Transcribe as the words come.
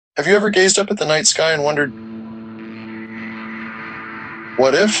Have you ever gazed up at the night sky and wondered,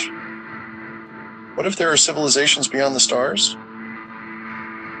 what if? What if there are civilizations beyond the stars?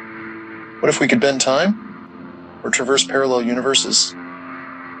 What if we could bend time or traverse parallel universes?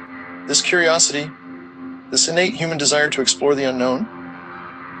 This curiosity, this innate human desire to explore the unknown,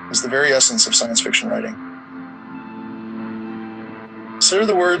 is the very essence of science fiction writing. Consider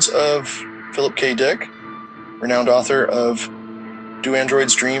the words of Philip K. Dick, renowned author of Do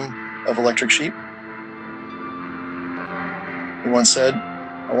Androids Dream of Electric Sheep? He once said,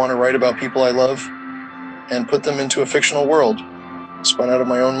 "I want to write about people I love and put them into a fictional world, spun out of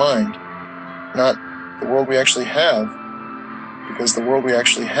my own mind, not the world we actually have, because the world we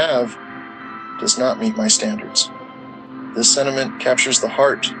actually have does not meet my standards." This sentiment captures the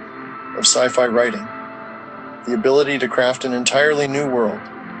heart of sci-fi writing, the ability to craft an entirely new world,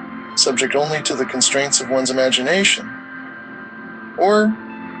 subject only to the constraints of one's imagination. Or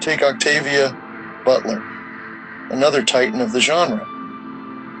take Octavia Butler, another titan of the genre,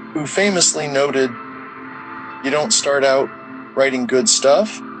 who famously noted, "You don't start out writing good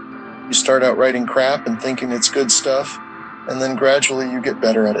stuff, you start out writing crap and thinking it's good stuff, and then gradually you get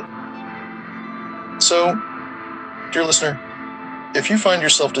better at it." So, dear listener, if you find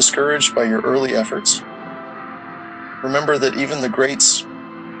yourself discouraged by your early efforts, remember that even the greats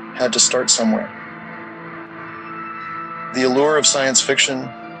had to start somewhere. The allure of science fiction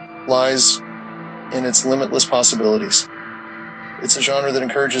lies in its limitless possibilities. It's a genre that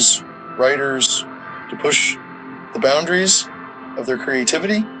encourages writers to push the boundaries of their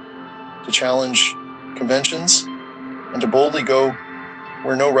creativity, to challenge conventions, and to boldly go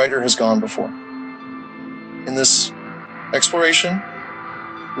where no writer has gone before. In this exploration,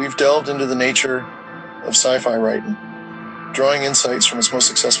 we've delved into the nature of sci-fi writing, drawing insights from its most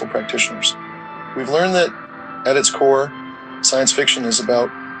successful practitioners. We've learned that, at its core, science fiction is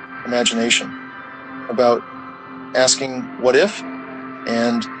about imagination, about asking what if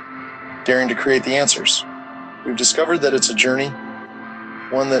and daring to create the answers. We've discovered that it's a journey,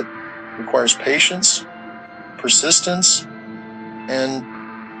 one that requires patience, persistence, and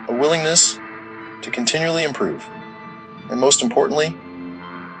a willingness to continually improve. And most importantly,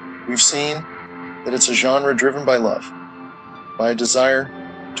 we've seen that it's a genre driven by love, by a desire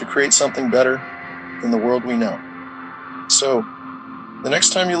to create something better than the world we know. So, the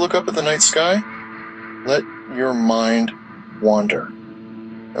next time you look up at the night sky, let your mind wander.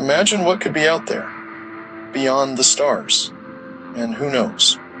 Imagine what could be out there, beyond the stars. And who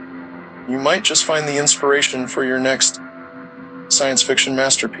knows? You might just find the inspiration for your next science fiction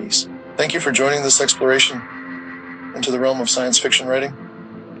masterpiece. Thank you for joining this exploration into the realm of science fiction writing.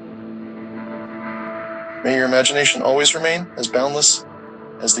 May your imagination always remain as boundless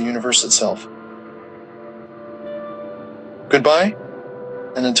as the universe itself. Goodbye,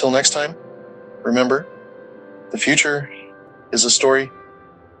 and until next time, remember, the future is a story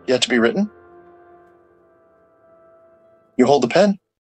yet to be written. You hold the pen.